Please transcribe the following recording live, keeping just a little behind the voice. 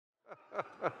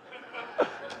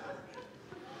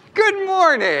Good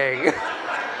morning.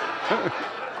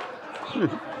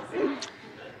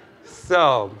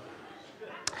 So,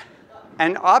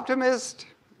 an optimist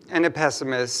and a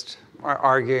pessimist are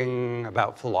arguing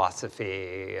about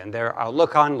philosophy and their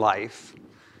outlook on life.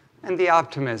 And the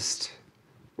optimist,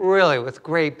 really with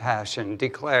great passion,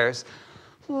 declares,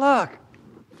 look,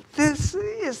 this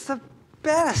is the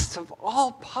best of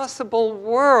all possible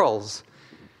worlds.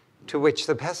 To which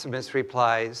the pessimist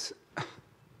replies,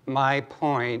 my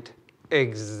point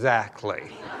exactly.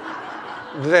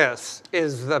 This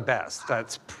is the best.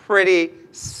 That's pretty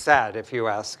sad if you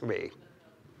ask me.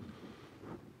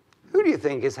 Who do you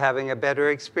think is having a better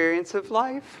experience of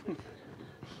life?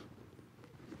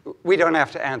 We don't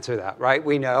have to answer that, right?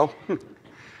 We know.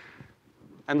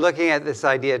 I'm looking at this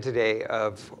idea today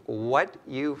of what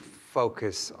you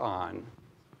focus on.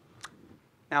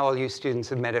 Now, all you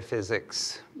students of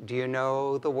metaphysics, do you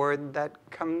know the word that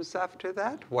comes after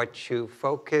that? What you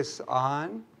focus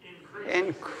on?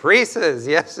 Increases.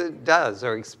 Yes, it does,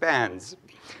 or expands.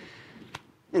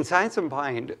 In Science of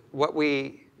Mind, what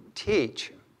we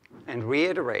teach and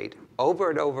reiterate over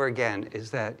and over again is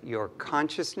that your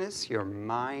consciousness, your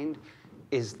mind,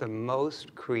 is the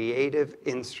most creative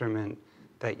instrument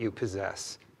that you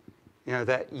possess. You know,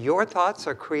 that your thoughts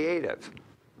are creative.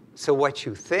 So what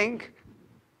you think,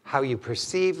 how you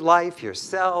perceive life,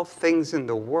 yourself, things in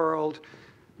the world,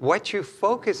 what you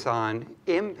focus on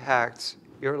impacts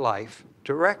your life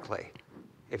directly.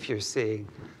 If you're seeing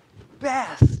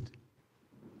best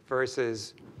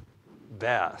versus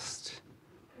best,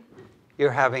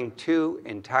 you're having two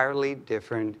entirely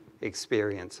different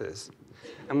experiences.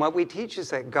 And what we teach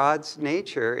is that God's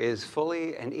nature is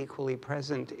fully and equally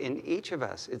present in each of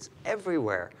us. It's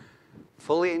everywhere,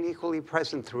 fully and equally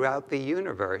present throughout the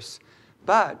universe.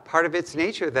 But part of its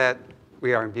nature that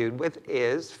we are imbued with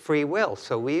is free will.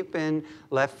 So we've been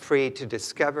left free to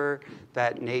discover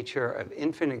that nature of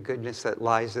infinite goodness that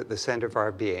lies at the center of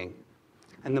our being.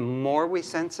 And the more we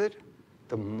sense it,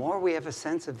 the more we have a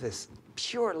sense of this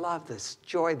pure love, this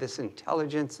joy, this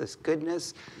intelligence, this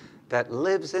goodness that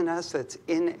lives in us, that's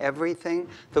in everything,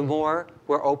 the more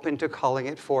we're open to calling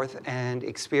it forth and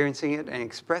experiencing it and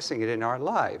expressing it in our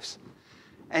lives.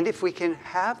 And if we can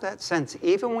have that sense,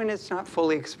 even when it's not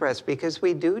fully expressed, because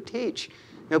we do teach,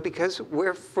 because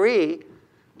we're free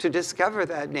to discover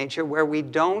that nature where we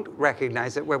don't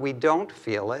recognize it, where we don't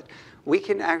feel it, we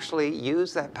can actually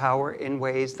use that power in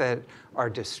ways that are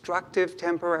destructive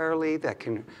temporarily, that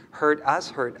can hurt us,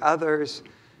 hurt others.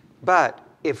 But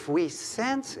if we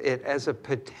sense it as a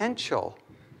potential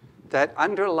that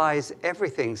underlies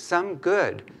everything, some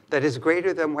good that is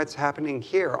greater than what's happening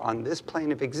here on this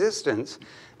plane of existence,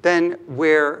 then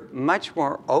we're much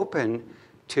more open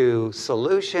to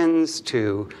solutions,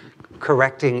 to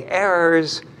correcting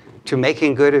errors, to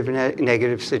making good of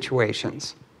negative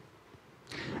situations.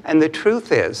 And the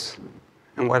truth is,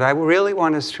 and what I really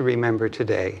want us to remember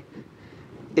today,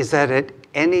 is that at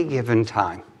any given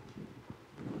time,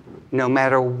 no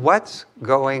matter what's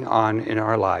going on in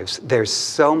our lives, there's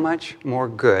so much more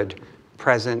good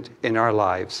present in our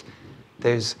lives.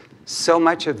 There's so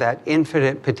much of that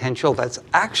infinite potential that's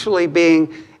actually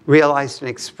being realized and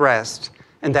expressed,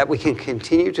 and that we can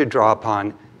continue to draw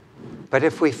upon. But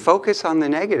if we focus on the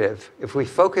negative, if we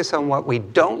focus on what we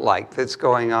don't like that's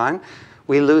going on,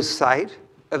 we lose sight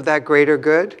of that greater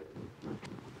good,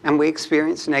 and we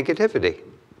experience negativity.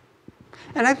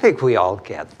 And I think we all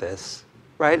get this,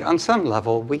 right? On some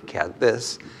level, we get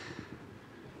this.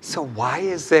 So why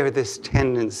is there this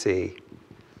tendency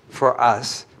for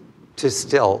us to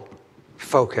still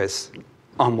focus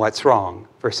on what's wrong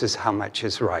versus how much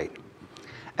is right?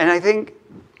 And I think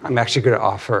I'm actually going to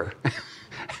offer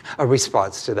a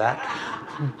response to that.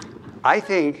 I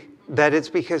think that it's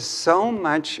because so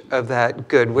much of that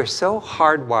good, we're so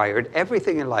hardwired,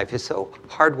 everything in life is so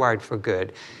hardwired for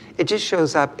good. It just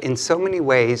shows up in so many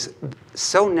ways,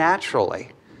 so naturally.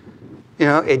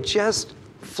 It just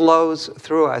flows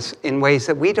through us in ways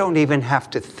that we don't even have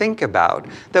to think about,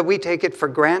 that we take it for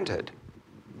granted.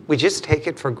 We just take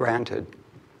it for granted.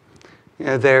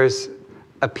 There's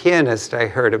a pianist I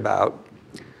heard about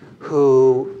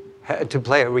who had to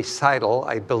play a recital.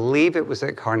 I believe it was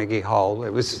at Carnegie Hall.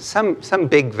 It was some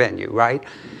big venue, right?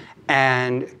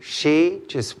 And she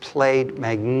just played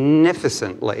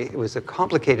magnificently. It was a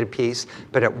complicated piece,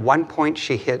 but at one point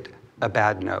she hit a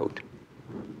bad note.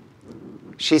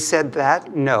 She said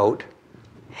that note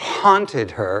haunted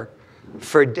her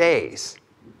for days.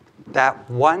 That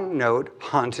one note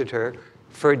haunted her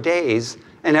for days.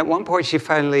 And at one point she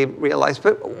finally realized,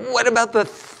 but what about the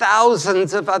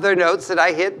thousands of other notes that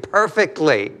I hit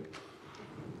perfectly?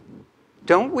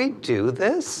 Don't we do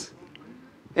this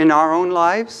in our own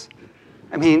lives?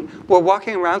 I mean, we're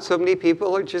walking around, so many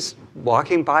people are just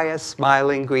walking by us,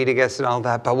 smiling, greeting us, and all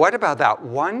that. But what about that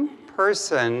one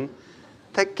person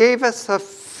that gave us a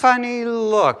funny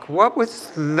look? What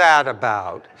was that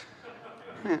about?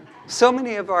 Yeah. So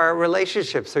many of our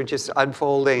relationships are just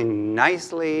unfolding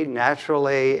nicely,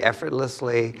 naturally,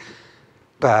 effortlessly,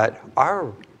 but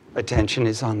our attention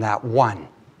is on that one,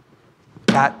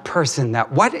 that person, that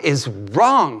what is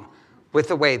wrong with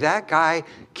the way that guy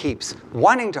keeps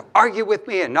wanting to argue with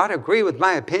me and not agree with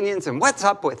my opinions, and what's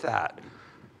up with that?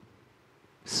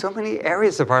 So many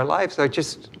areas of our lives are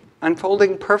just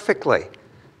unfolding perfectly,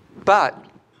 but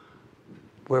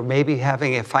we're maybe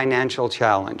having a financial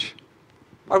challenge,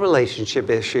 a relationship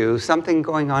issue, something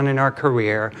going on in our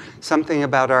career, something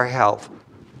about our health.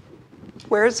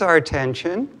 Where's our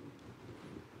attention?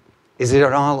 Is it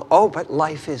all, oh, but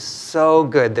life is so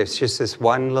good. There's just this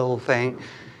one little thing.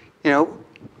 You know,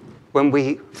 when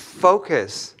we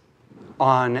focus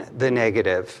on the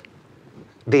negative,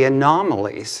 the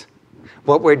anomalies,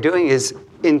 what we're doing is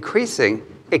increasing,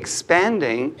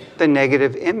 expanding the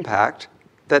negative impact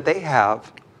that they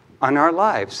have on our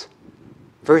lives.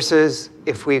 Versus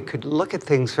if we could look at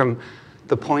things from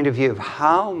the point of view of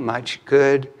how much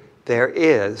good there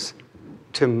is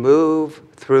to move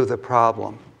through the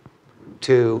problem,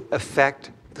 to affect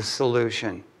the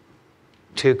solution,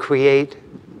 to create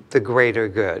the greater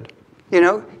good. You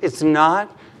know, it's not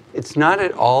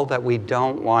at all that we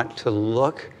don't want to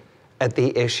look at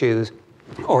the issues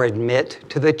or admit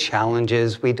to the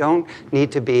challenges. We don't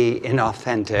need to be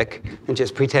inauthentic and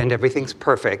just pretend everything's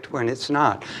perfect when it's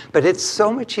not. But it's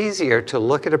so much easier to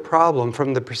look at a problem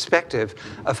from the perspective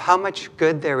of how much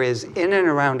good there is in and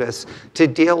around us to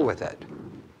deal with it.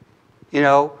 You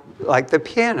know, like the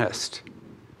pianist,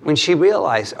 when she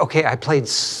realized, okay, I played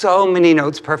so many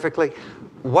notes perfectly,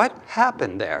 what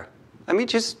happened there? Let me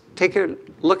just take a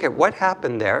look at what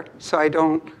happened there so I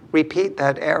don't repeat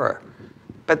that error.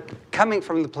 But coming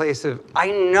from the place of,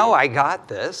 I know I got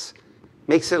this,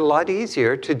 makes it a lot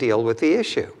easier to deal with the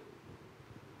issue.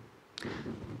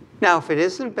 Now, if it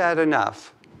isn't bad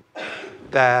enough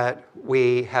that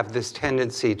we have this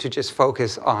tendency to just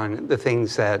focus on the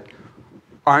things that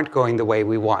aren't going the way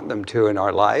we want them to in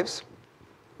our lives,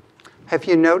 have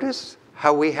you noticed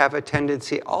how we have a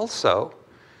tendency also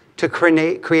to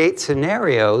create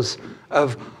scenarios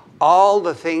of all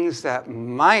the things that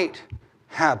might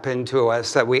happen to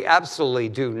us that we absolutely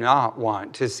do not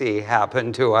want to see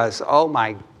happen to us? Oh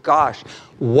my gosh,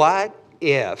 what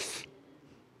if?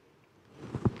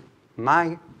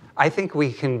 I think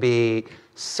we can be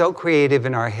so creative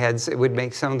in our heads, it would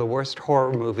make some of the worst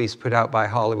horror movies put out by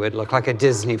Hollywood look like a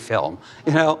Disney film,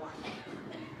 you know?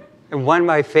 And one of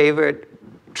my favorite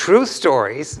true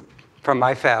stories from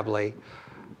my family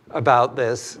about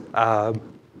this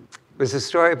was a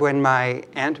story of when my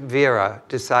Aunt Vera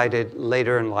decided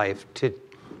later in life to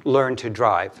learn to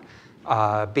drive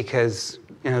because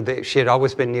she had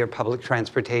always been near public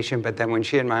transportation, but then when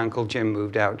she and my Uncle Jim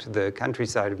moved out to the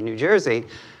countryside of New Jersey,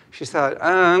 she thought,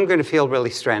 I'm going to feel really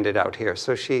stranded out here.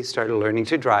 So she started learning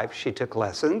to drive. She took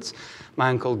lessons. My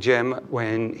Uncle Jim,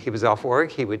 when he was off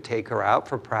work, he would take her out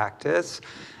for practice,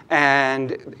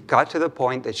 and got to the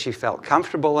point that she felt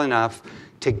comfortable enough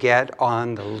to get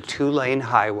on the 2-lane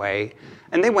highway.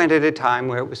 And they went at a time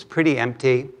where it was pretty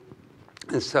empty.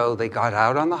 And so they got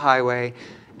out on the highway,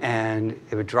 and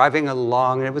they were driving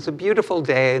along, and it was a beautiful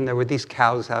day, and there were these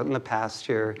cows out in the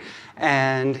pasture.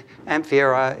 And Aunt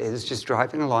Vera is just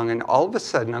driving along, and all of a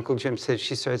sudden, Uncle Jim said,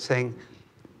 she started saying,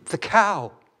 the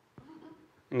cow.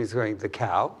 And he's going, the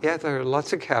cow? Yeah, there are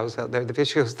lots of cows out there.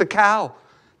 She goes, the cow.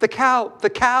 The cow, the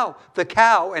cow, the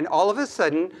cow. And all of a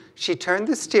sudden, she turned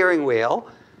the steering wheel.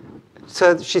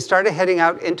 So she started heading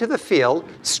out into the field,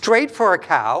 straight for a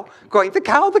cow, going, the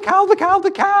cow, the cow, the cow,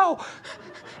 the cow.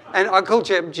 And Uncle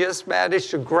Jim just managed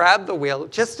to grab the wheel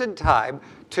just in time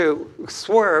to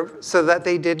swerve so that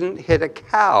they didn't hit a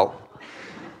cow.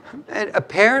 And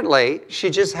apparently, she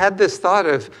just had this thought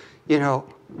of,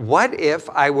 what if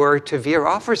I were to veer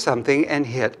off or something and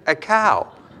hit a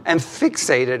cow? And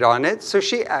fixated on it, so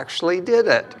she actually did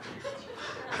it.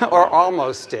 Or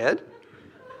almost did.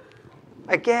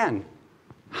 Again,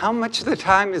 how much of the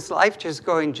time is life just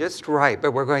going just right,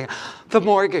 but we're going, the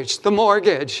mortgage, the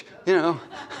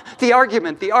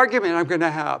argument I'm going to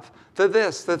have, the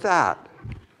this, the that.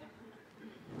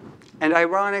 And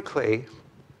ironically,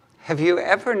 have you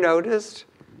ever noticed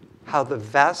how the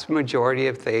vast majority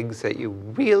of things that you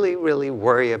really, really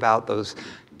worry about, those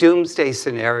doomsday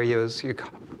scenarios you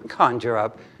conjure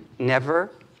up,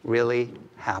 never really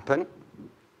happen?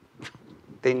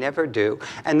 They never do.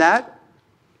 And that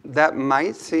that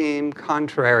might seem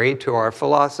contrary to our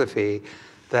philosophy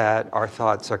that our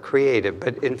thoughts are creative,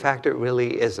 but in fact it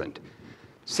really isn't.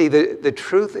 See, the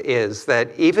truth is that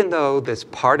even though this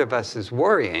part of us is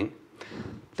worrying,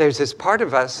 there's this part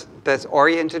of us that's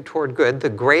oriented toward good, the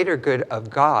greater good of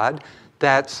God,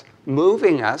 that's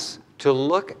moving us to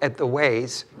look at the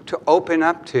ways to open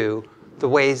up to the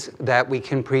ways that we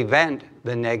can prevent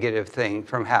the negative thing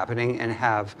from happening and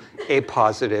have a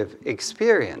positive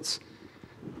experience.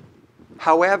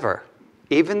 However,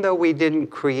 even though we didn't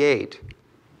create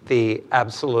the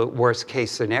absolute worst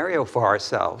case scenario for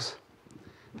ourselves,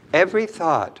 every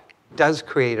thought does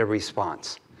create a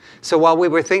response. So while we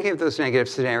were thinking of those negative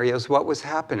scenarios, what was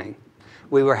happening?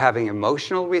 We were having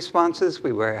emotional responses,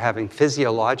 we were having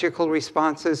physiological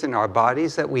responses in our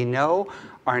bodies that we know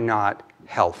are not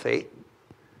healthy.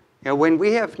 You know, when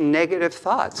we have negative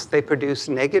thoughts, they produce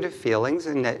negative feelings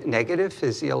and negative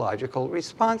physiological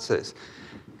responses.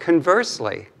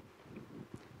 Conversely,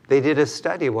 they did a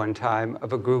study one time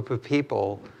of a group of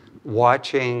people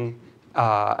watching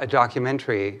a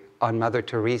documentary on Mother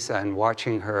Teresa and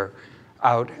watching her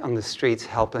out on the streets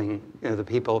helping the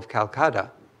people of Calcutta,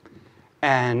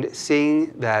 and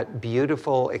seeing that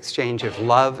beautiful exchange of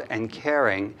love and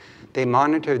caring. They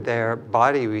monitored their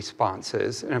body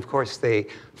responses, and of course they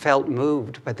felt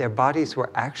moved, but their bodies were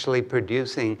actually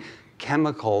producing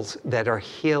chemicals that are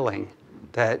healing,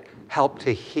 that help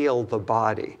to heal the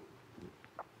body.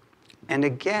 And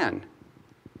again,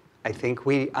 I think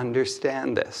we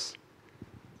understand this.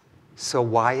 So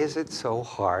why is it so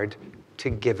hard to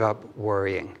give up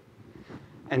worrying?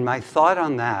 And my thought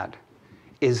on that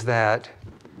is that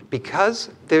because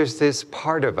there's this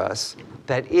part of us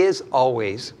that is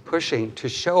always pushing to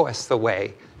show us the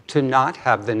way to not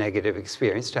have the negative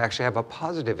experience, to actually have a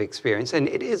positive experience, and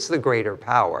it is the greater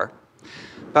power,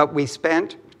 but we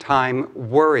spent time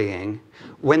worrying.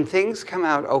 When things come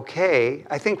out okay,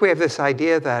 I think we have this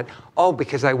idea that, oh,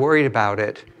 because I worried about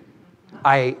it,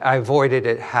 I avoided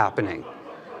it happening.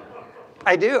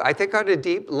 I do. I think on a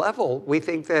deep level, we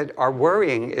think that our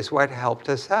worrying is what helped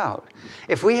us out.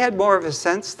 If we had more of a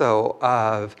sense, though,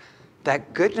 of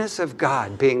that goodness of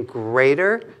God being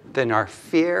greater than our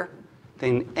fear,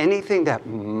 than anything that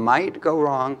might go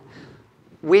wrong,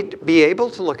 we'd be able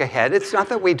to look ahead. It's not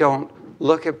that we don't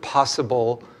look at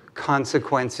possible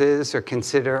consequences or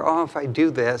consider, oh, if I do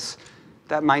this,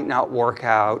 that might not work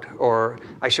out, or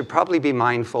I should probably be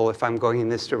mindful if I'm going in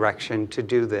this direction to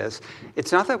do this.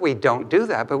 It's not that we don't do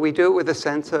that, but we do it with a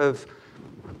sense of,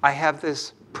 I have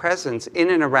this presence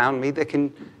in and around me that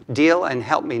can deal and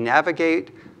help me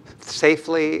navigate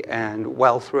safely and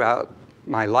well throughout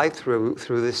my life through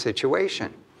this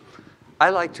situation. I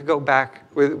like to go back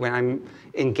when I'm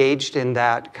engaged in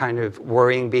that kind of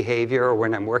worrying behavior, or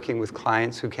when I'm working with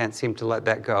clients who can't seem to let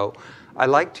that go. I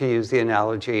like to use the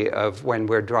analogy of when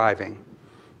we're driving.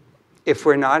 If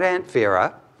we're not Aunt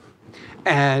Vera,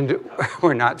 and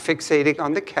we're not fixating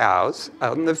on the cows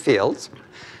out in the fields,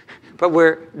 but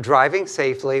we're driving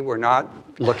safely, we're not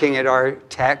looking at our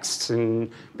texts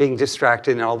and being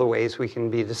distracted in all the ways we can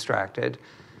be distracted,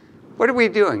 what are we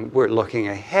doing? We're looking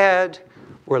ahead,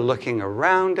 we're looking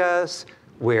around us,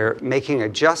 we're making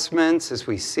adjustments as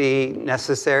we see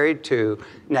necessary to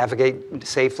navigate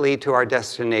safely to our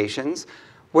destinations.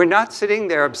 We're not sitting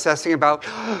there obsessing about,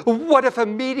 what if a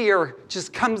meteor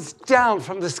just comes down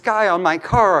from the sky on my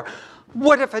car?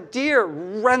 What if a deer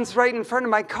runs right in front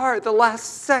of my car at the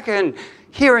last second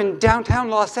here in downtown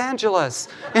Los Angeles?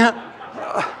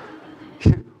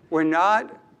 We're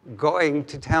not going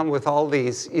to town with all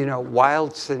these,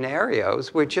 wild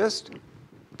scenarios. We're just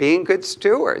being good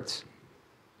stewards,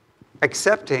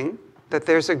 accepting that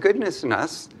there's a goodness in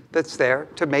us that's there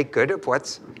to make good of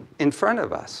what's in front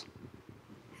of us.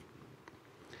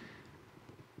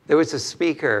 There was a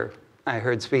speaker I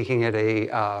heard speaking at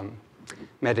a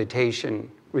meditation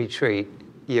retreat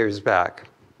years back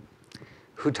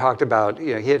who talked about, he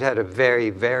had had a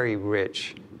very, very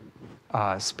rich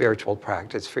spiritual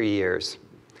practice for years.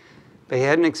 But he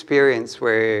had an experience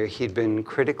where he'd been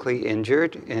critically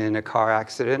injured in a car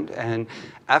accident, and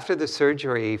after the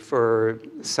surgery, for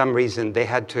some reason, they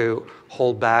had to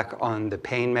hold back on the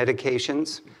pain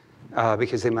medications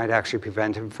because they might actually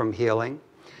prevent him from healing.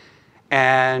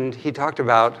 And he talked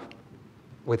about,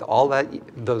 with all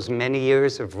those many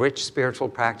years of rich spiritual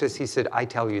practice, he said, I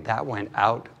tell you, that went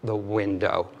out the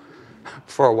window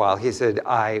for a while. He said,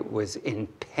 I was in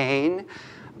pain.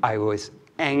 I was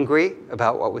angry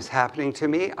about what was happening to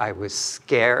me. I was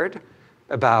scared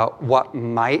about what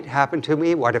might happen to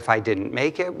me. What if I didn't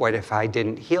make it? What if I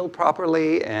didn't heal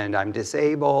properly and I'm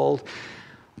disabled?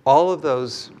 All of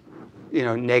those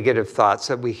negative thoughts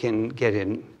that we can get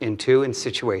into in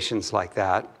situations like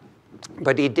that.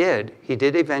 But he did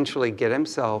eventually get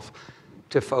himself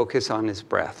to focus on his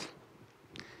breath.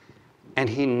 And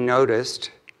he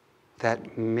noticed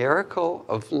that miracle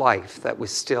of life that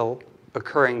was still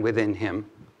occurring within him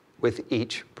with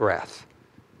each breath.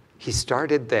 He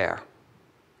started there.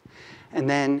 And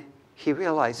then he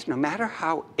realized, no matter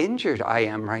how injured I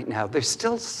am right now, there's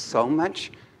still so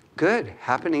much good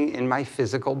happening in my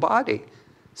physical body.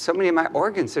 So many of my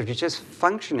organs are just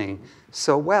functioning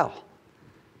so well.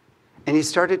 And he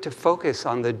started to focus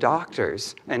on the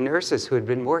doctors and nurses who had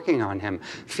been working on him,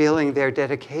 feeling their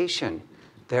dedication,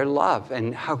 their love,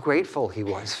 and how grateful he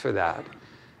was for that.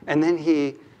 And then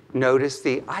he noticed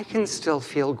I can still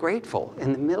feel grateful.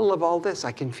 In the middle of all this,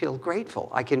 I can feel grateful.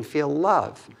 I can feel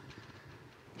love.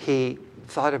 He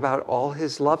thought about all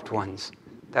his loved ones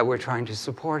that were trying to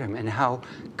support him and how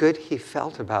good he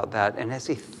felt about that. And as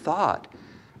he thought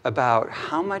about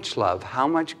how much love, how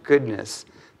much goodness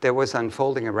there was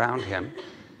unfolding around him,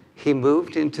 he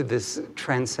moved into this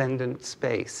transcendent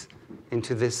space,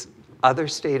 into this other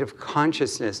state of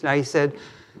consciousness. Now he said,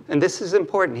 and this is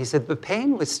important, he said the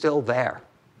pain was still there.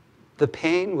 The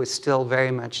pain was still very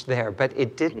much there, but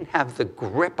it didn't have the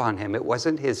grip on him. It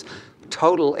wasn't his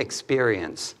total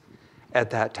experience at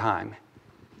that time.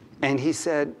 And he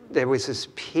said there was this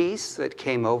peace that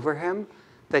came over him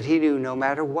that he knew no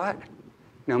matter what,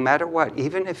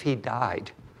 even if he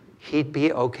died, he'd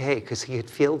be okay because he could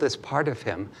feel this part of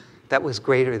him that was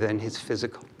greater than his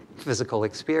physical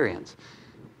experience.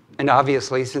 And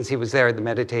obviously, since he was there at the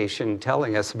meditation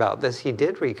telling us about this, he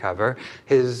did recover.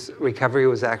 His recovery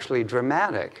was actually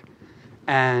dramatic.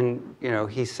 And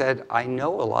he said, I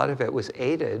know a lot of it was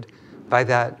aided by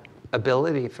that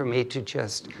ability for me to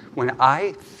just, when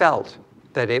I felt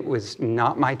that it was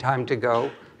not my time to go,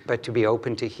 but to be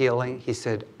open to healing, he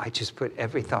said, I just put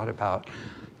every thought about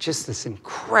just this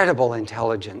incredible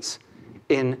intelligence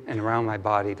in and around my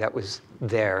body that was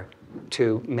there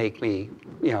to make me,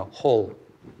 whole,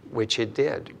 which it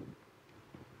did.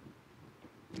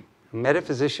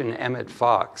 Metaphysician Emmett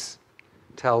Fox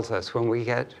tells us when we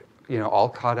get, all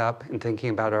caught up in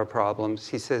thinking about our problems,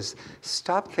 he says,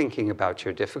 stop thinking about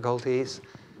your difficulties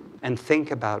and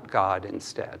think about God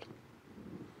instead.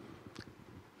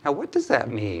 Now, what does that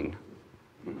mean?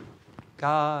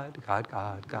 God.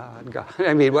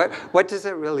 I mean, what does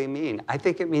it really mean? I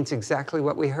think it means exactly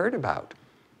what we heard about.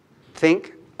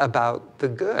 Think about the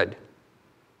good.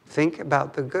 Think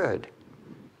about the good.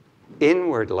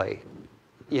 Inwardly,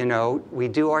 we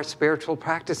do our spiritual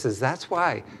practices. That's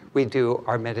why we do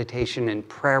our meditation and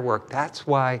prayer work. That's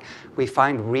why we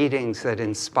find readings that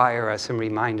inspire us and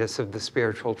remind us of the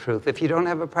spiritual truth. If you don't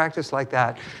have a practice like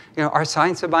that, our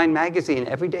Science of Mind magazine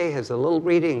every day has a little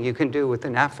reading you can do with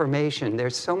an affirmation.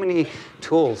 There's so many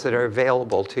tools that are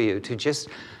available to you to just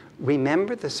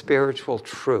remember the spiritual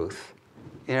truth.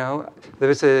 There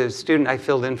was a student I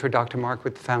filled in for Dr. Mark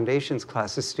with the Foundations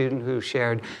class, a student who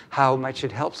shared how much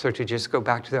it helps her to just go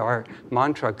back to our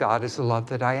mantra, God is the love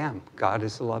that I am. God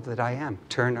is the love that I am.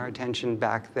 Turn our attention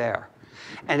back there.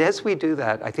 And as we do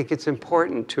that, I think it's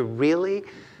important to really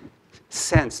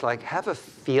sense, have a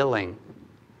feeling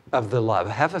of the love,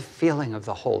 have a feeling of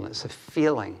the wholeness, a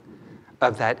feeling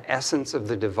of that essence of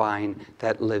the divine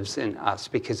that lives in us,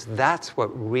 because that's what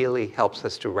really helps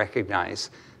us to recognize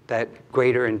that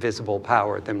greater invisible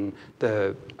power than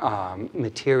the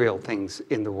material things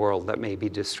in the world that may be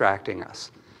distracting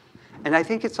us. And I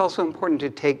think it's also important to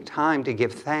take time to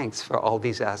give thanks for all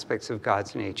these aspects of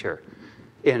God's nature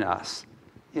in us.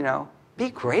 Be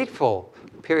grateful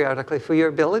periodically for your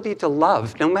ability to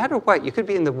love, no matter what. You could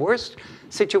be in the worst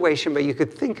situation, but you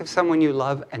could think of someone you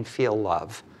love and feel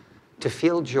love, to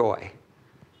feel joy,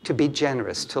 to be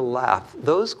generous, to laugh.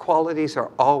 Those qualities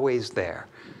are always there.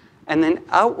 And then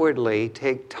outwardly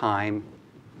take time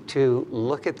to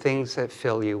look at things that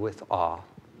fill you with awe.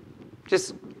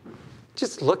 Just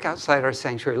look outside our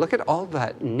sanctuary. Look at all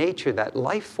that nature, that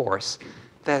life force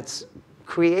that's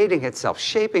creating itself,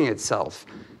 shaping itself.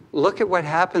 Look at what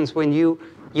happens when you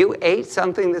ate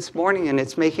something this morning and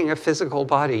it's making a physical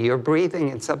body. You're breathing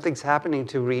and something's happening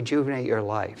to rejuvenate your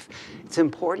life. It's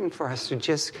important for us to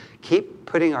just keep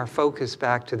putting our focus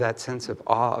back to that sense of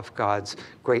awe of God's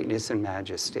greatness and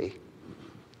majesty.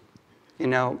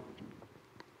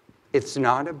 It's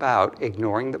not about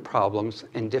ignoring the problems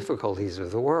and difficulties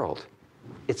of the world.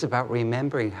 It's about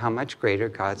remembering how much greater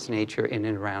God's nature in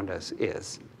and around us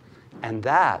is. And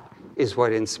that is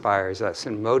what inspires us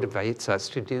and motivates us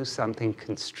to do something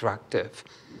constructive,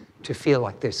 to feel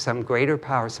like there's some greater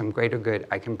power, some greater good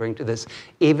I can bring to this,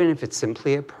 even if it's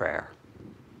simply a prayer.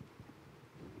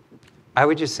 I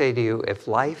would just say to you, if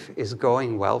life is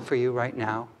going well for you right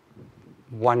now,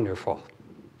 wonderful.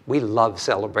 We love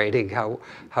celebrating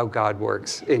how God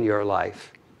works in your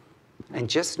life. And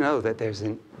just know that there's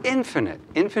an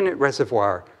infinite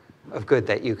reservoir of good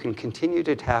that you can continue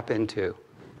to tap into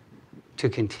to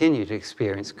continue to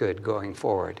experience good going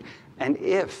forward. And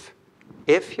if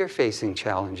you're facing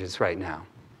challenges right now,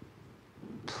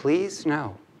 please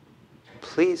know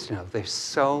there's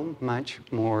so much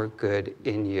more good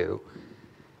in you.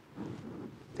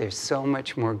 There's so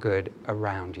much more good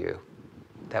around you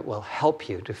that will help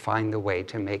you to find the way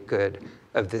to make good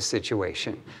of this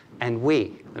situation. And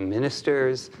we, the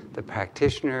ministers, the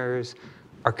practitioners,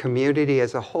 our community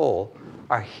as a whole,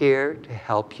 are here to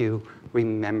help you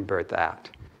remember that.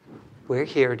 We're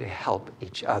here to help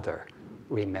each other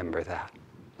remember that.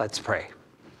 Let's pray.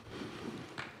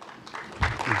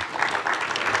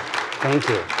 Thank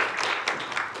you.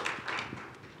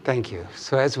 Thank you.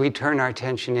 So as we turn our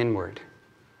attention inward,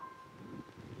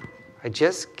 I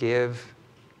just give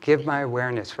my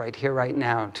awareness right here, right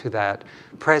now, to that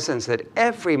presence that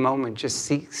every moment just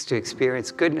seeks to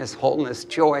experience goodness, wholeness,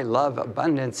 joy, love,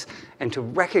 abundance, and to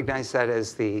recognize that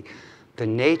as the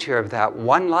nature of that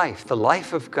one life, the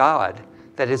life of God,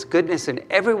 that is goodness in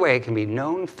every way can be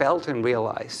known, felt, and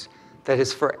realized, that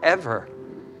is forever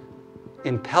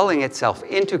impelling itself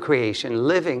into creation,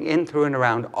 living in, through, and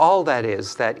around all that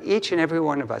is, that each and every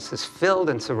one of us is filled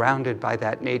and surrounded by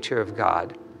that nature of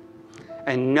God.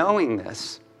 And knowing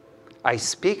this, I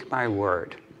speak my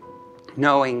word,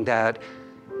 knowing that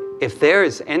if there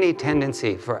is any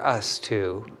tendency for us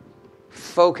to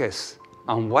focus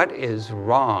on what is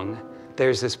wrong,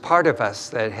 there's this part of us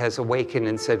that has awakened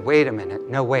and said, wait a minute,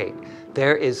 no, wait.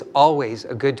 There is always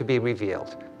a good to be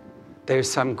revealed. There's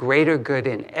some greater good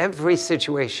in every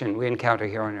situation we encounter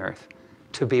here on earth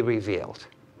to be revealed.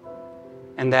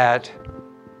 And that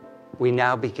we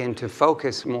now begin to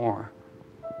focus more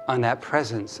on that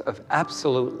presence of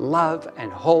absolute love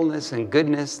and wholeness and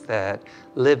goodness that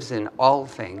lives in all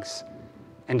things.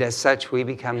 And as such, we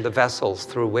become the vessels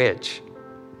through which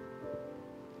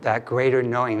that greater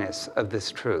knowingness of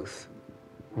this truth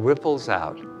ripples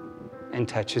out and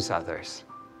touches others.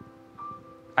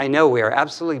 I know we are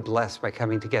absolutely blessed by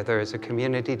coming together as a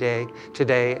community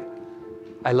today.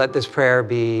 I let this prayer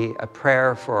be a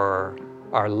prayer for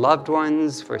our loved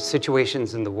ones, for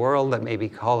situations in the world that may be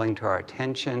calling to our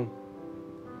attention.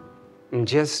 And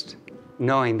just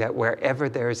knowing that wherever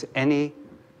there's any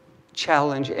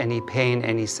challenge, any pain,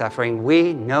 any suffering,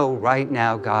 we know right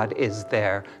now God is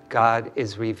there. God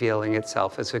is revealing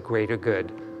itself as a greater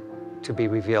good to be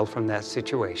revealed from that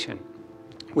situation.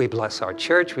 We bless our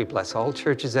church. We bless all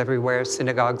churches everywhere,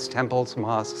 synagogues, temples,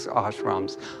 mosques,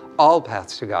 ashrams, all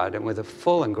paths to God. And with a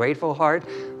full and grateful heart,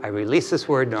 I release this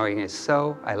word knowing it is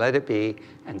so, I let it be,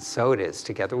 and so it is.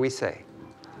 Together we say,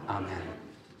 Amen.